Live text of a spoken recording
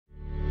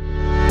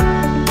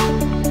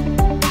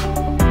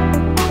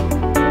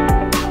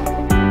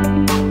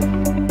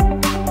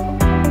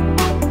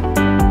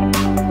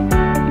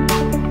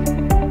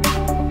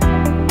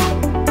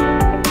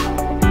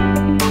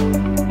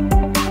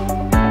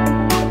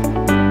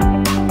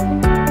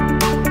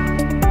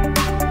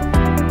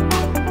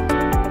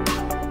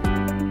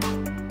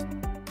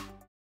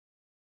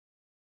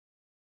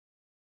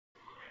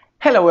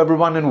Hello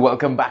everyone and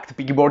welcome back to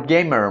Peaky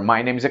Boardgamer.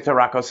 My name is Nectar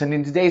and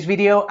in today's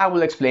video I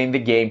will explain the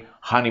game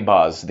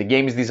Honeybuzz. The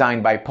game is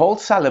designed by Paul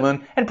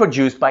Salomon and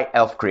produced by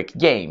Elf Creek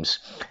Games.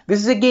 This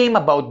is a game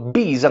about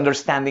bees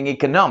understanding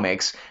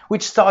economics,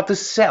 which start to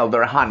sell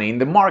their honey in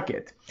the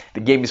market.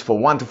 The game is for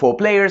 1 to 4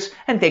 players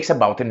and takes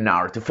about an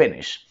hour to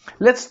finish.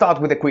 Let's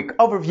start with a quick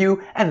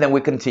overview and then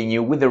we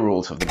continue with the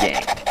rules of the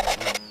game.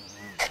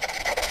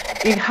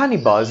 In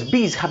Honeybuzz,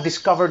 bees have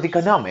discovered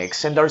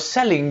economics and are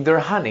selling their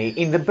honey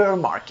in the bear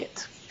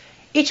market.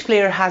 Each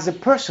player has a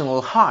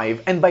personal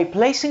hive and by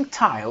placing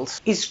tiles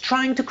is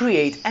trying to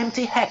create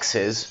empty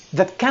hexes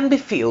that can be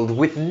filled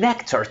with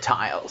nectar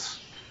tiles.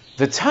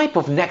 The type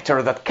of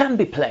nectar that can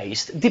be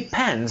placed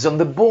depends on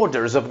the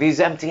borders of these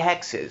empty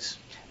hexes.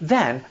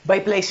 Then, by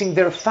placing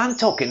their fan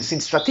tokens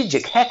in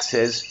strategic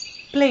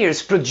hexes,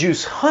 players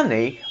produce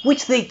honey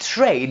which they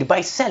trade by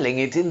selling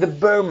it in the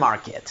bear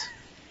market.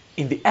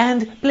 In the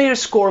end,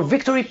 players score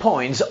victory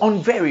points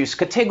on various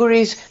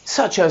categories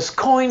such as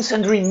coins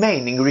and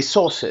remaining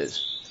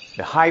resources.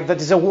 The hive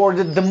that is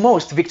awarded the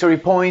most victory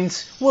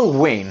points will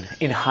win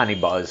in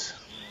Honeybuzz.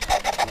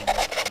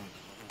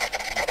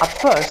 At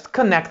first,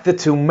 connect the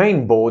 2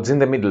 main boards in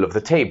the middle of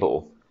the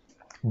table.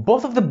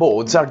 Both of the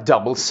boards are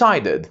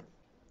double-sided.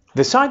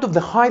 The side of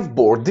the hive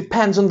board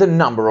depends on the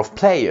number of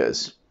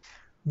players.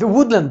 The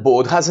woodland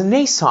board has an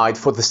A side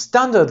for the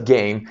standard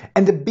game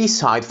and a B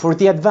side for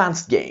the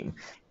advanced game.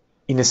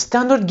 In a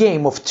standard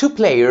game of 2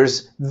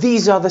 players,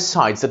 these are the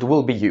sides that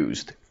will be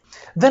used.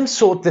 Then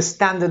sort the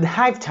standard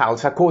hive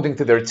tiles according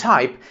to their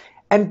type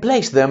and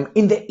place them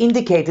in the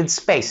indicated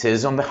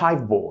spaces on the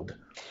hive board.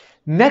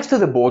 Next to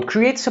the board,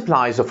 create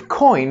supplies of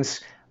coins,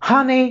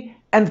 honey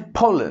and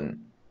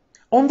pollen.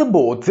 On the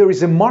board there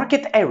is a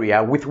market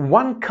area with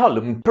 1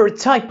 column per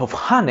type of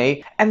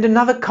honey and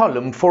another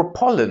column for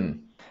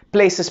pollen.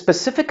 Place a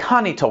specific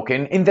honey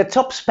token in the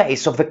top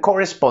space of the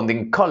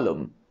corresponding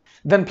column.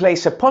 Then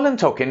place a pollen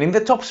token in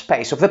the top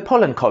space of the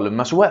pollen column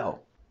as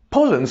well.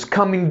 Pollens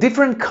come in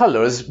different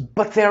colors,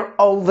 but they're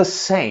all the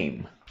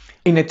same.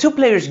 In a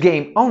 2-players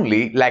game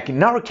only, like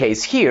in our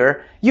case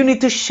here, you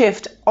need to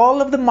shift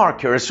all of the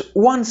markers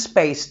 1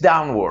 space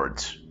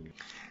downwards.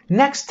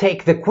 Next,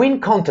 take the Queen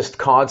Contest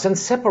cards and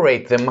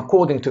separate them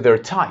according to their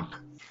type.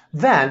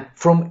 Then,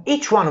 from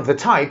each one of the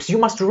types, you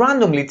must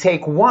randomly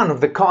take 1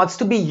 of the cards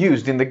to be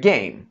used in the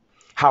game.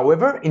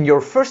 However, in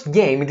your first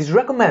game it is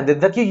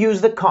recommended that you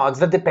use the cards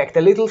that depict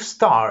a little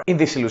star in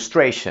this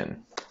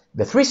illustration.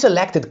 The 3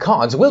 selected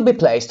cards will be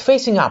placed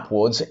facing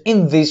upwards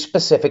in these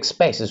specific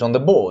spaces on the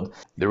board.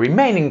 The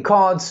remaining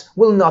cards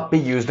will not be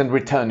used and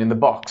returned in the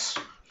box.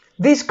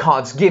 These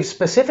cards give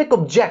specific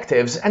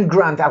objectives and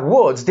grant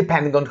awards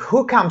depending on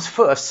who comes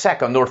first,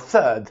 second or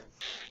third.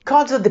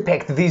 Cards that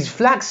depict these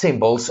flag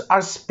symbols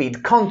are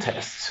speed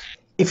contests.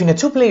 If in a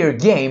 2-player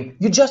game,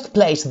 you just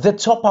place the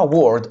top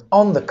award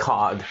on the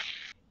card.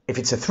 If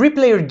it's a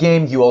 3-player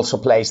game, you also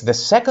place the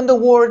second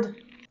award,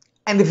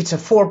 and if it's a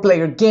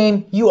 4-player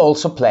game, you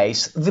also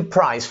place the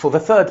prize for the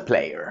 3rd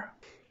player.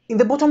 In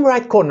the bottom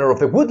right corner of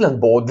the woodland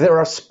board, there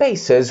are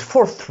spaces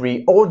for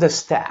 3 order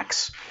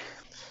stacks.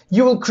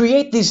 You will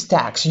create these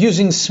stacks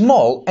using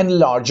small and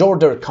large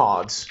order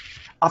cards.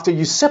 After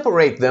you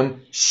separate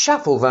them,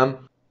 shuffle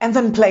them, and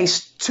then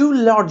place 2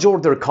 large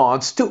order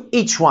cards to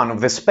each one of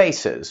the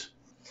spaces.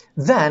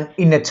 Then,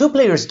 in a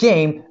 2-players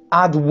game,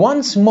 add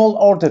 1 small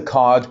order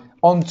card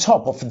on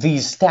top of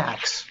these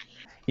stacks.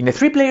 In a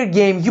 3-player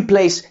game, you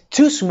place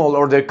 2 small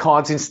order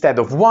cards instead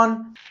of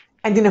 1,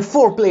 and in a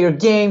 4-player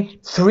game,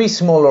 3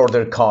 small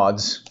order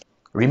cards.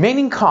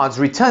 Remaining cards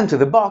return to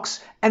the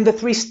box, and the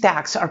 3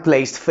 stacks are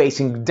placed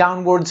facing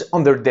downwards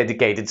on their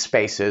dedicated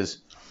spaces.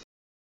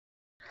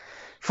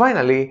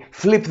 Finally,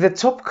 flip the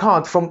top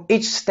card from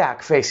each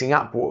stack facing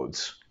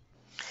upwards.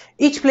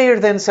 Each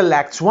player then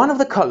selects 1 of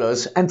the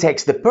colors and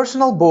takes the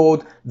personal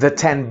board, the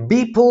 10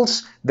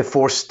 beeples, the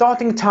 4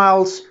 starting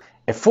tiles,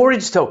 a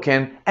forage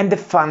token and the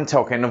fan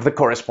token of the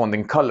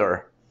corresponding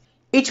color.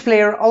 Each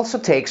player also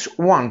takes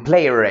 1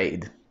 player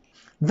aid.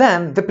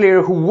 Then the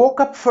player who woke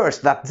up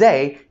first that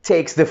day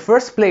takes the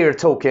first player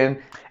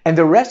token and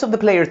the rest of the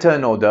player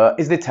turn order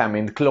is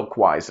determined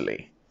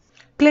clockwisely.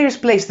 Players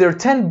place their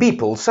 10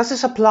 beeples as a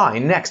supply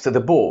next to the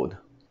board.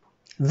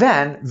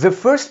 Then the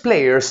first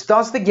player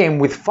starts the game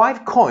with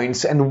 5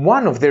 coins and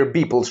 1 of their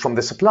beeples from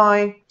the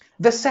supply.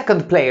 The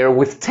second player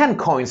with 10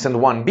 coins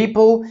and 1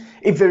 beeple,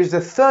 if there is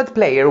a third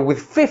player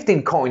with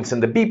 15 coins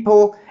and a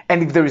beeple,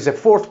 and if there is a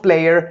 4th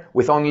player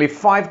with only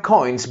 5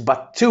 coins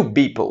but 2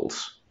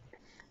 beeples.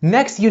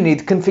 Next you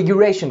need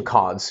configuration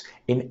cards.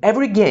 In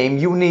every game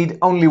you need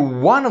only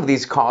 1 of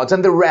these cards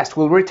and the rest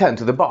will return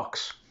to the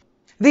box.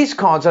 These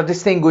cards are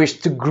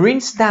distinguished to green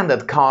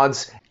standard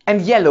cards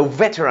and yellow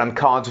veteran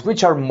cards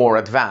which are more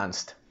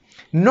advanced.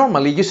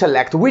 Normally you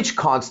select which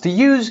cards to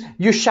use,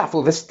 you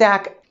shuffle the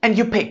stack and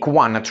you pick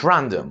 1 at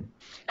random.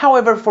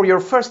 However, for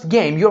your first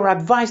game you are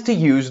advised to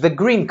use the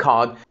green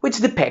card which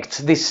depicts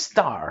this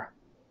star.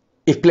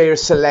 If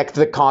players select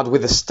the card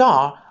with a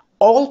star,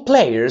 all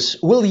players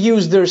will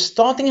use their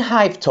starting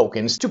hive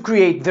tokens to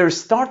create their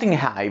starting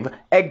hive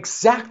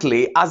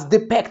exactly as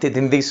depicted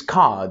in this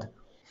card.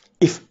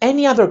 If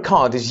any other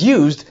card is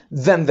used,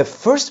 then the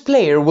first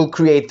player will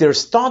create their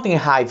starting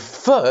hive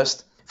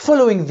first,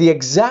 following the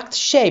exact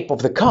shape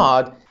of the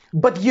card,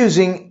 but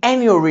using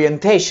any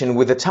orientation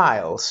with the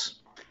tiles.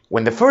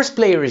 When the first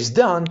player is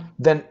done,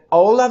 then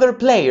all other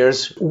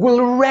players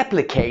will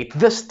replicate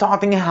the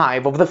starting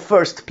hive of the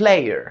first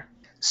player.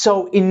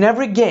 So in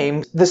every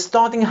game, the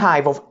starting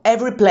hive of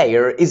every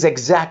player is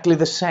exactly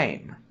the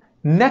same.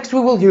 Next, we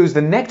will use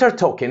the nectar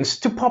tokens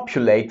to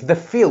populate the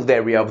field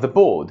area of the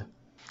board.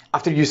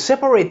 After you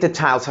separate the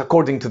tiles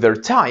according to their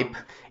type,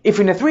 if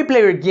in a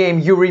 3-player game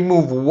you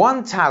remove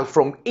 1 tile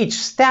from each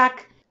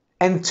stack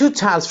and 2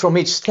 tiles from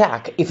each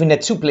stack if in a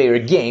 2-player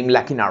game,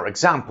 like in our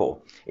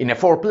example. In a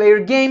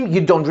 4-player game,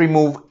 you don't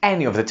remove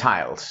any of the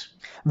tiles.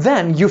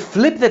 Then you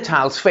flip the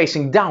tiles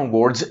facing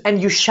downwards and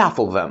you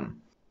shuffle them.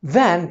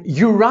 Then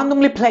you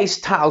randomly place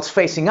tiles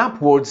facing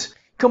upwards,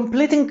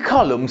 completing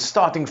columns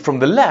starting from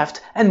the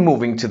left and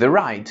moving to the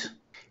right.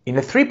 In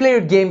a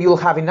 3-player game, you'll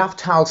have enough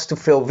tiles to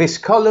fill this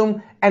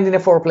column, and in a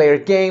 4-player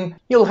game,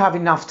 you'll have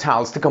enough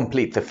tiles to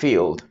complete the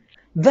field.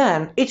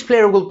 Then each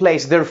player will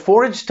place their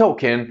forage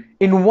token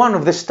in one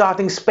of the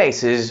starting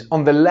spaces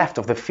on the left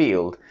of the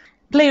field.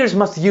 Players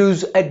must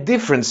use a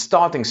different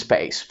starting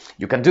space.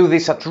 You can do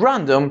this at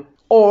random,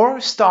 or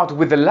start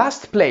with the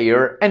last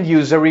player and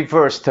use a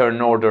reverse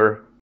turn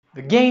order.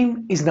 The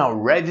game is now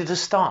ready to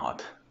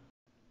start.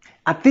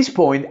 At this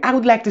point, I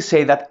would like to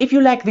say that if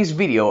you like this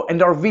video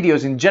and our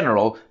videos in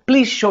general,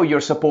 please show your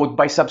support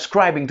by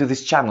subscribing to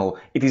this channel.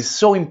 It is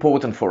so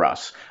important for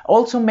us.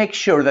 Also make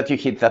sure that you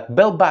hit that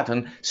bell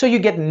button so you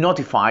get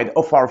notified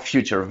of our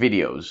future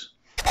videos.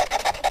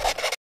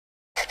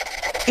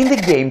 In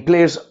the game,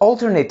 players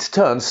alternate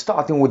turns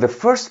starting with the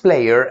first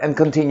player and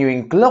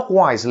continuing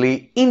clockwise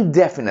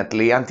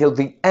indefinitely until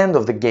the end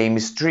of the game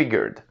is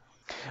triggered.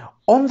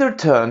 On their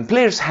turn,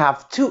 players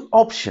have 2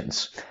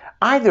 options.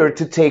 Either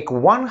to take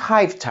 1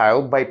 hive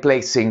tile by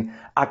placing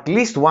at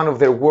least one of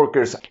their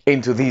workers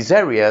into these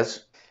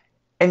areas,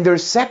 and their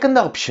second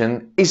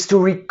option is to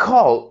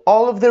recall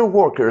all of their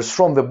workers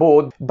from the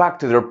board back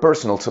to their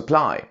personal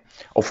supply.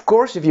 Of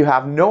course, if you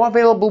have no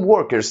available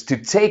workers to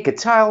take a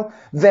tile,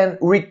 then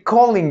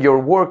recalling your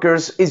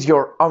workers is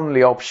your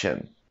only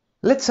option.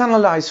 Let's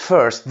analyze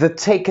first the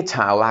take a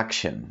tile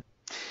action.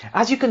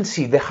 As you can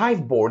see, the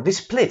hive board is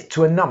split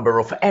to a number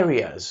of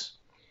areas.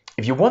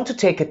 If you want to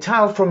take a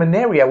tile from an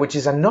area which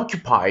is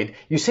unoccupied,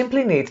 you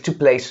simply need to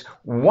place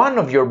one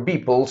of your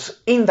beeples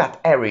in that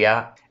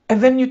area,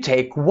 and then you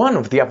take one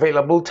of the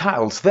available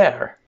tiles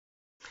there.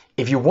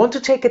 If you want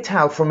to take a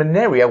tile from an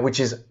area which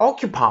is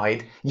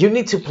occupied, you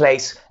need to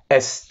place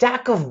a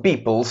stack of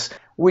beeples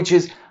which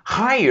is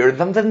higher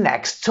than the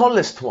next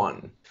tallest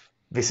one.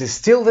 This is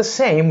still the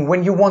same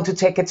when you want to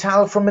take a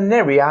tile from an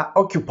area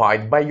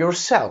occupied by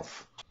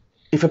yourself.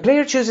 If a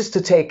player chooses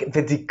to take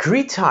the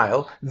decree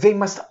tile, they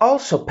must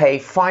also pay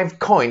 5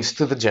 coins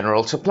to the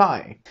general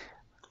supply.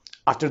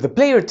 After the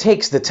player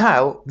takes the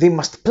tile, they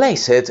must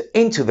place it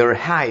into their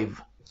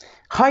hive.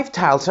 Hive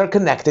tiles are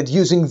connected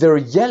using their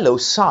yellow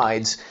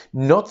sides,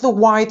 not the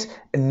white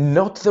and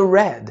not the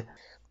red.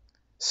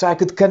 So I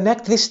could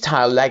connect this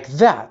tile like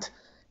that,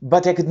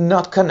 but I could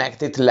not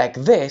connect it like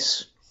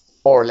this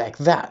or like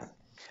that.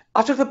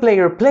 After the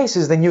player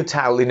places the new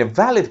tile in a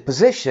valid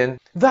position,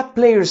 that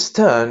player's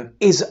turn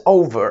is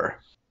over.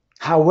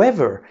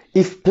 However,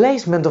 if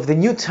placement of the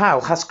new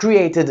tile has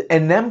created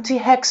an empty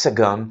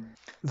hexagon,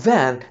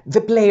 then the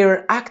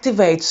player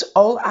activates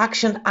all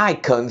action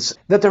icons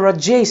that are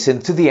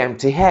adjacent to the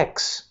empty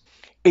hex.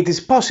 It is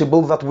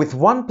possible that with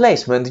one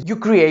placement you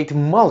create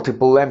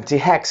multiple empty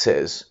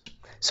hexes.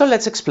 So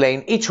let's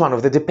explain each one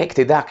of the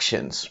depicted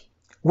actions.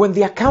 When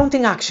the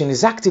accounting action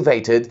is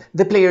activated,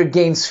 the player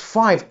gains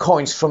 5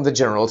 coins from the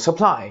general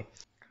supply.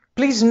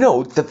 Please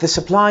note that the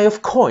supply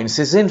of coins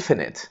is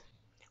infinite.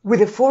 With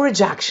the forage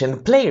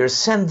action, players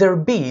send their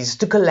bees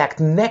to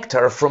collect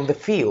nectar from the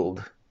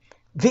field.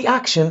 The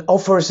action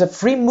offers a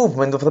free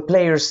movement of the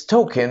player's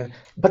token,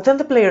 but then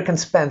the player can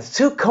spend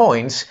 2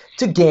 coins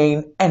to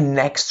gain an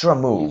extra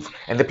move,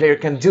 and the player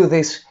can do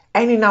this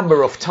any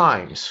number of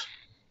times.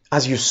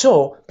 As you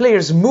saw,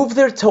 players move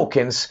their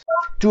tokens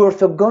to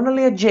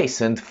orthogonally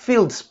adjacent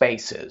field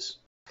spaces.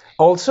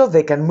 Also,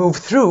 they can move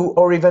through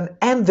or even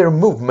end their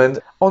movement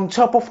on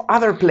top of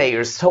other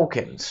players'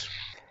 tokens.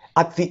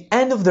 At the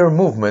end of their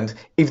movement,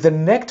 if the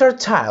nectar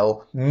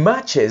tile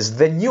matches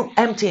the new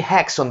empty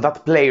hex on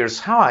that player's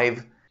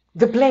hive,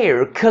 the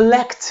player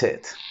collects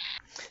it.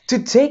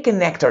 To take a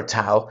nectar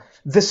tile,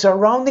 the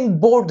surrounding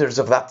borders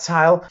of that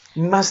tile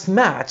must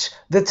match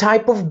the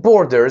type of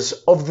borders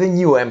of the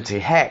new empty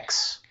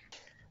hex.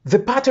 The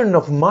pattern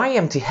of my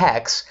empty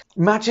hex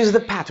matches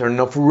the pattern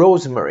of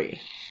rosemary.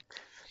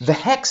 The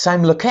hex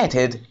I'm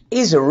located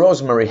is a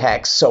rosemary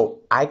hex,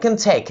 so I can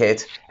take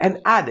it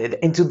and add it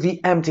into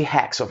the empty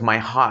hex of my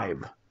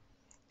hive.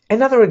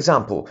 Another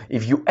example,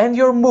 if you end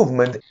your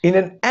movement in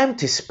an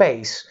empty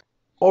space,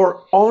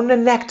 or on a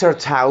nectar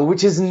tile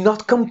which is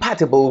not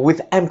compatible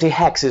with empty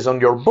hexes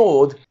on your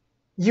board,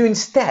 you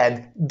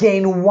instead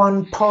gain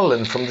 1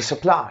 pollen from the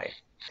supply.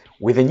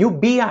 With a new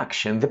bee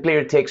action, the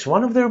player takes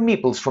one of their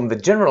meeples from the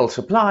general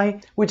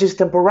supply, which is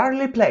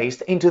temporarily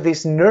placed into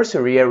this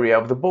nursery area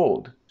of the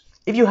board.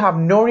 If you have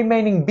no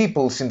remaining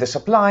beeples in the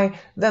supply,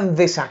 then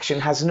this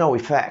action has no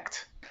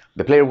effect.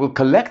 The player will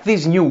collect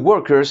these new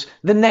workers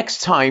the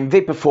next time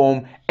they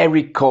perform a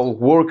recall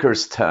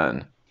worker's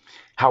turn.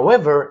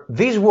 However,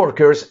 these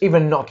workers,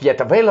 even not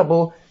yet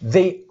available,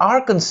 they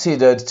are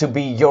considered to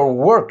be your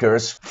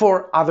workers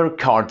for other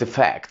card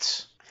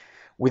effects.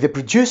 With the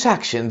produce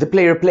action, the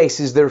player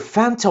places their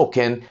fan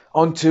token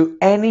onto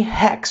any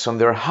hex on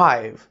their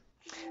hive.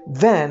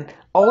 Then,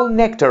 all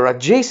nectar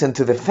adjacent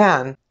to the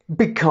fan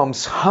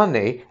becomes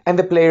honey, and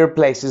the player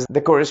places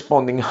the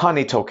corresponding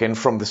honey token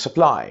from the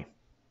supply.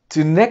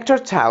 To nectar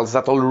tiles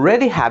that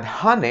already had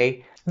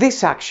honey,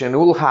 this action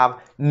will have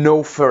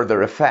no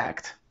further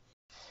effect.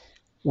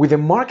 With the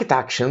market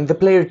action, the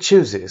player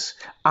chooses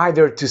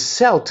either to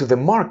sell to the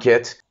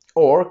market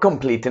or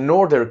complete an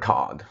order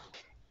card.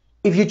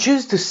 If you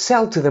choose to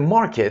sell to the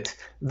market,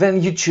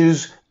 then you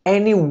choose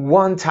any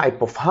one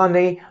type of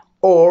honey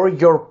or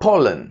your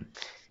pollen.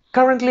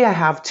 Currently I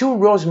have 2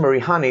 rosemary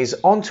honeys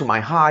onto my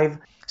hive,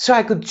 so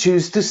I could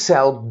choose to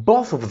sell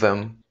both of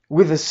them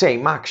with the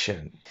same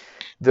action.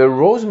 The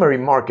rosemary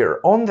marker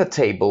on the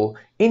table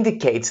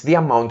indicates the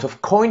amount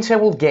of coins I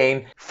will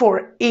gain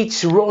for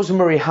each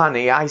rosemary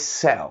honey I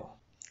sell.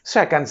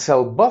 So I can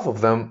sell both of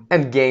them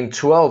and gain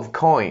 12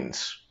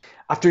 coins.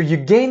 After you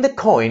gain the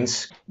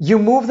coins, you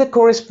move the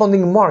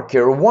corresponding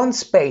marker 1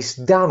 space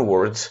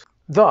downwards,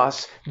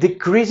 thus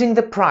decreasing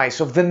the price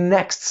of the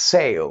next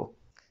sale.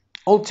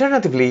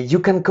 Alternatively, you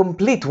can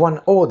complete one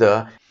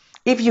order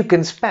if you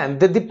can spend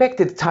the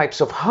depicted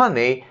types of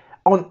honey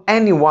on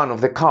any one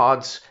of the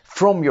cards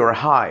from your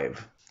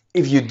hive.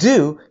 If you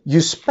do,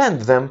 you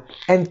spend them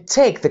and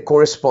take the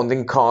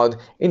corresponding card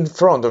in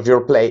front of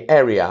your play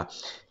area.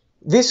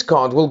 This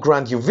card will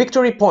grant you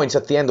victory points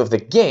at the end of the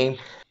game,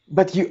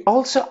 but you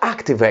also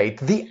activate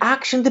the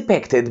action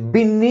depicted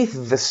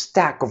beneath the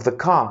stack of the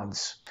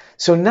cards.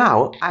 So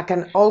now I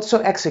can also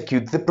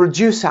execute the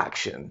produce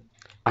action.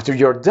 After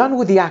you're done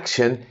with the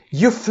action,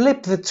 you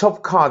flip the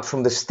top card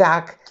from the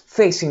stack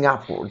facing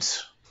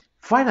upwards.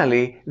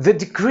 Finally, the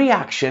decree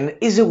action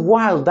is a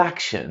wild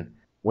action.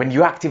 When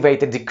you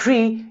activate a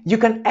decree, you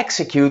can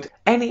execute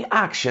any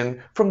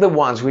action from the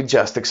ones we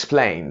just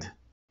explained.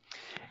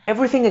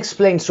 Everything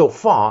explained so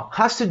far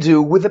has to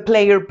do with the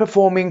player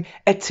performing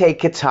a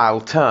take a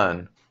tile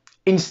turn.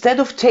 Instead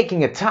of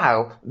taking a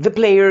tile, the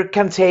player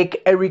can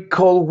take a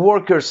recall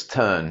worker's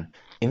turn.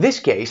 In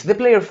this case, the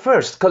player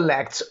first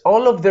collects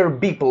all of their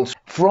beeples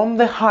from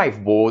the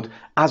hive board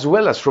as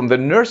well as from the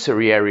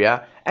nursery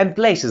area and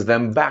places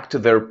them back to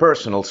their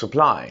personal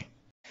supply.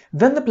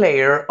 Then the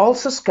player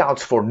also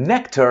scouts for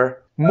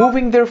nectar,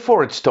 moving their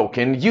forage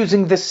token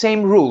using the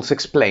same rules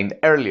explained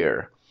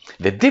earlier.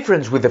 The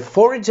difference with the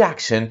forage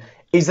action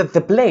is that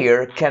the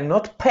player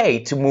cannot pay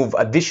to move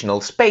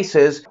additional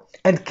spaces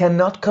and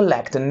cannot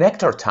collect a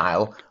nectar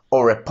tile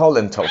or a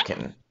pollen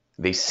token.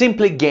 They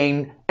simply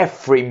gain a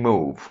free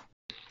move.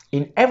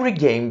 In every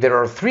game there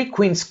are 3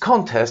 queens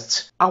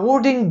contests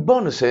awarding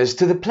bonuses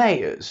to the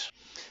players.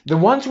 The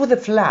ones with the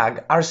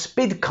flag are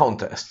speed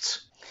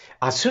contests.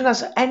 As soon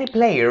as any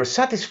player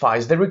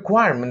satisfies the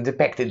requirement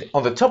depicted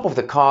on the top of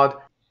the card,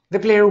 the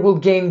player will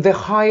gain the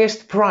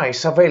highest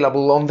prize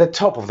available on the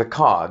top of the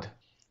card.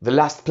 The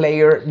last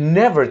player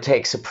never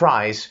takes a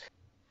prize,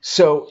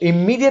 so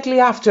immediately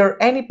after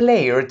any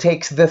player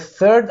takes the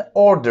 3rd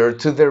order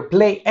to their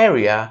play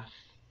area,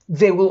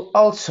 they will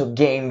also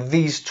gain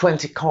these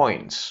 20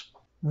 coins.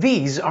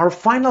 These are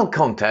final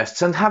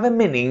contests and have a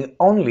meaning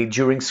only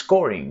during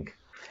scoring.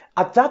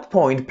 At that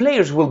point,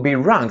 players will be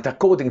ranked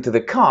according to the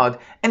card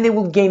and they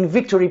will gain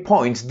victory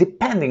points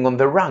depending on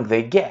the rank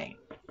they gain.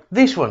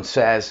 This one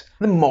says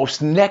the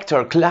most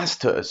nectar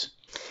clusters.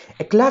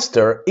 A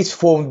cluster is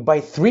formed by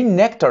 3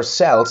 nectar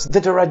cells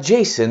that are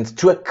adjacent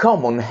to a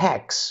common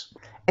hex.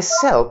 A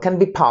cell can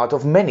be part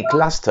of many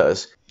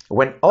clusters.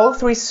 When all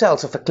 3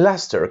 cells of a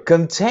cluster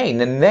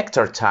contain a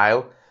nectar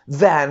tile,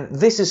 then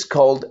this is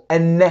called a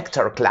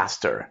nectar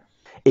cluster.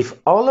 If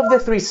all of the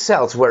 3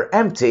 cells were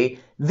empty,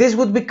 this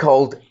would be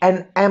called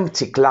an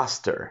empty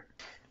cluster.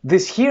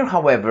 This here,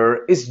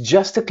 however, is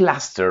just a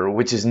cluster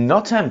which is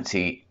not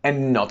empty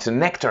and not a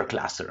nectar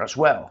cluster as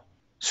well.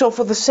 So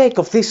for the sake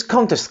of this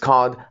contest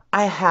card,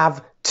 I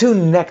have 2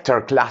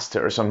 nectar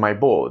clusters on my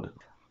board.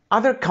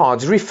 Other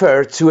cards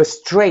refer to a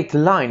straight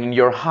line in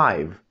your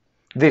hive.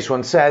 This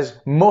one says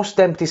most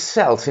empty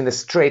cells in a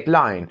straight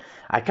line.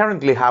 I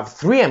currently have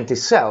 3 empty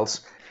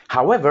cells.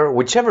 However,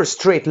 whichever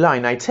straight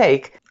line I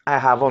take, I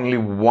have only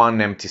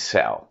 1 empty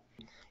cell.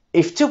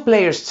 If 2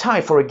 players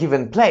tie for a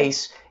given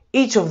place,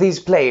 each of these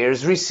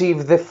players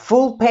receive the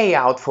full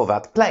payout for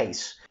that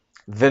place.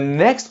 The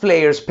next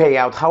player's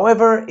payout,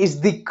 however, is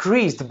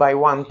decreased by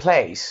 1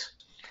 place.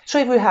 So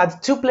if we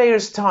had 2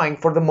 players tying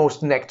for the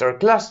most nectar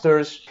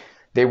clusters,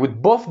 They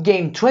would both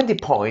gain 20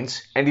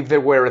 points, and if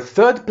there were a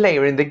third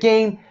player in the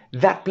game,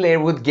 that player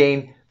would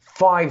gain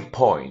 5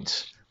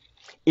 points.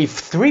 If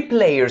 3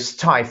 players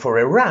tie for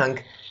a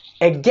rank,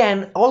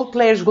 again all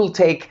players will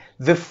take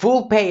the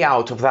full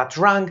payout of that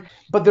rank,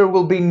 but there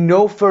will be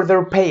no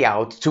further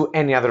payout to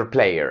any other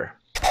player.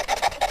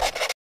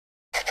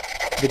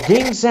 The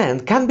game's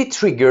end can be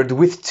triggered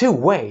with 2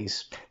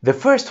 ways. The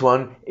first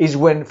one is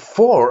when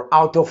 4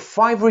 out of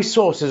 5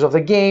 resources of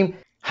the game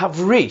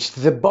have reached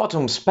the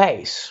bottom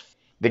space.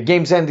 The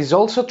game's end is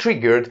also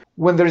triggered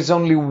when there is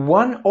only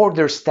 1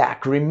 order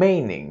stack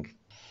remaining.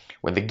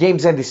 When the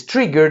game's end is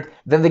triggered,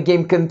 then the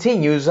game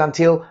continues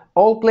until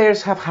all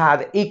players have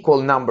had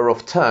equal number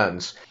of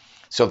turns.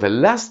 So the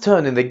last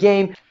turn in the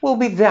game will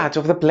be that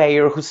of the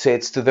player who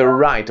sits to the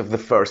right of the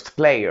first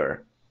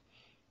player.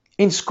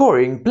 In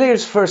scoring,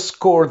 players first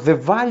score the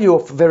value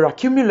of their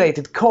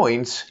accumulated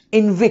coins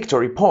in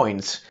victory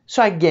points,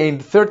 so I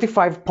gained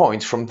 35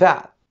 points from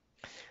that.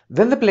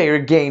 Then the player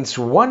gains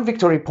 1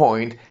 victory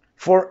point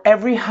for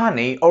every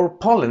honey or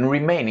pollen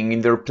remaining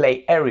in their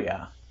play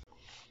area.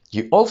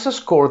 You also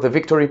score the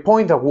victory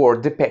point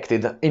award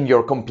depicted in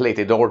your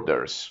completed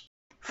orders.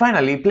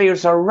 Finally,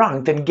 players are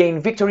ranked and gain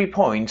victory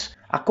points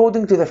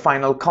according to the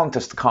final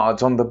contest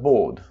cards on the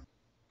board.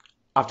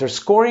 After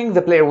scoring,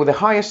 the player with the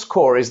highest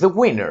score is the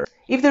winner.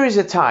 If there is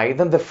a tie,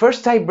 then the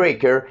first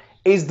tiebreaker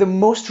is the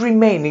most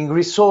remaining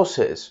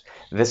resources.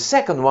 The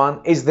second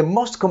one is the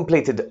most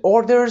completed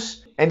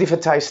orders, and if a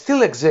tie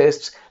still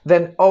exists,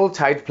 then all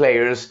tied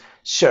players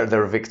share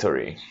their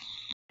victory.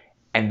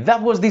 And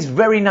that was this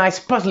very nice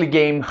puzzly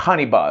game,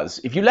 Honey Buzz.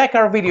 If you like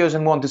our videos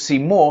and want to see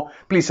more,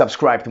 please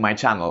subscribe to my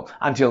channel.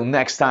 Until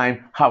next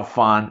time, have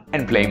fun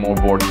and play more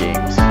board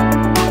games.